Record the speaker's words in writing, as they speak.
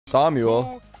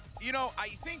Samuel. You know, I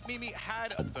think Mimi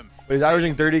had them. He's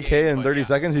averaging 30K in 30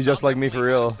 seconds. He's just like me for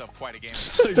real. This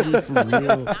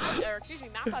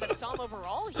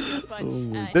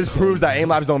proves that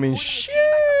Aimlabs don't mean shit.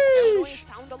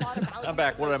 I'm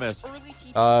back. What did I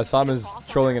miss? Sam is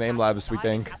trolling in Aimlabs, we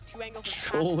think.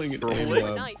 Trolling in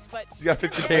Aimlabs. He's got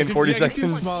 50K in 40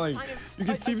 seconds. You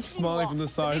can see him smiling from the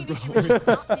side, bro.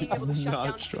 He's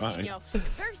not trying.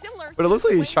 But it looks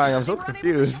like he's trying. I'm so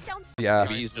confused. Yeah.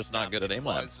 Maybe he's just not good at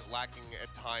Aimlabs.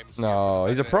 No,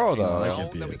 he's a pro though. That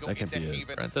can't be it. That can't be it.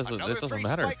 It doesn't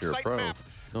matter if you're a pro.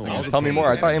 No, Tell me more.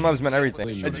 I thought Aimlabs meant everything.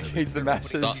 Educate the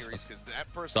masses.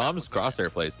 Sam's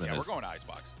crosshair placement is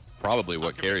probably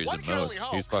what carries him most.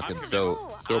 He's fucking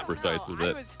so precise with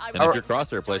it. And if your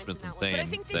crosshair placement's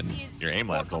insane, then your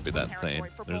Aimlabs won't be that insane.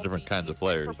 There's different kinds of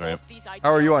players, right?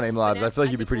 How are you on Aimlabs? I feel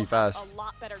like you'd be pretty fast.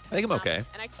 I think I'm okay.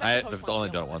 I've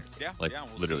only done it once. Like,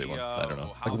 literally once. I don't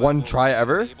know. Like one try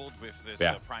ever?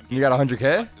 Yeah. You got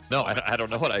 100K? No, I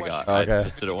don't know what I got. Okay. I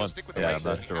just did it once. Yeah, I'm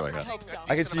not sure what I got.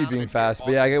 I can see you being fast,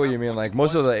 but yeah, I get what you mean. Like,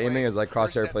 most of the aiming is like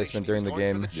crosshair placement during the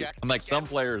game. I'm like, some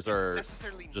players are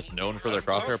just known for their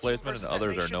crosshair placement, and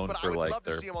others are known for like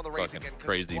their fucking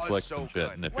crazy flicks and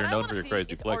shit. And if you're known for your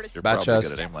crazy flicks, you're Bat probably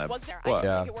chest. good at Aimlabs. What?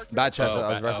 Yeah. Bat chest. I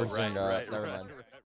was oh, referencing. right. Never mind.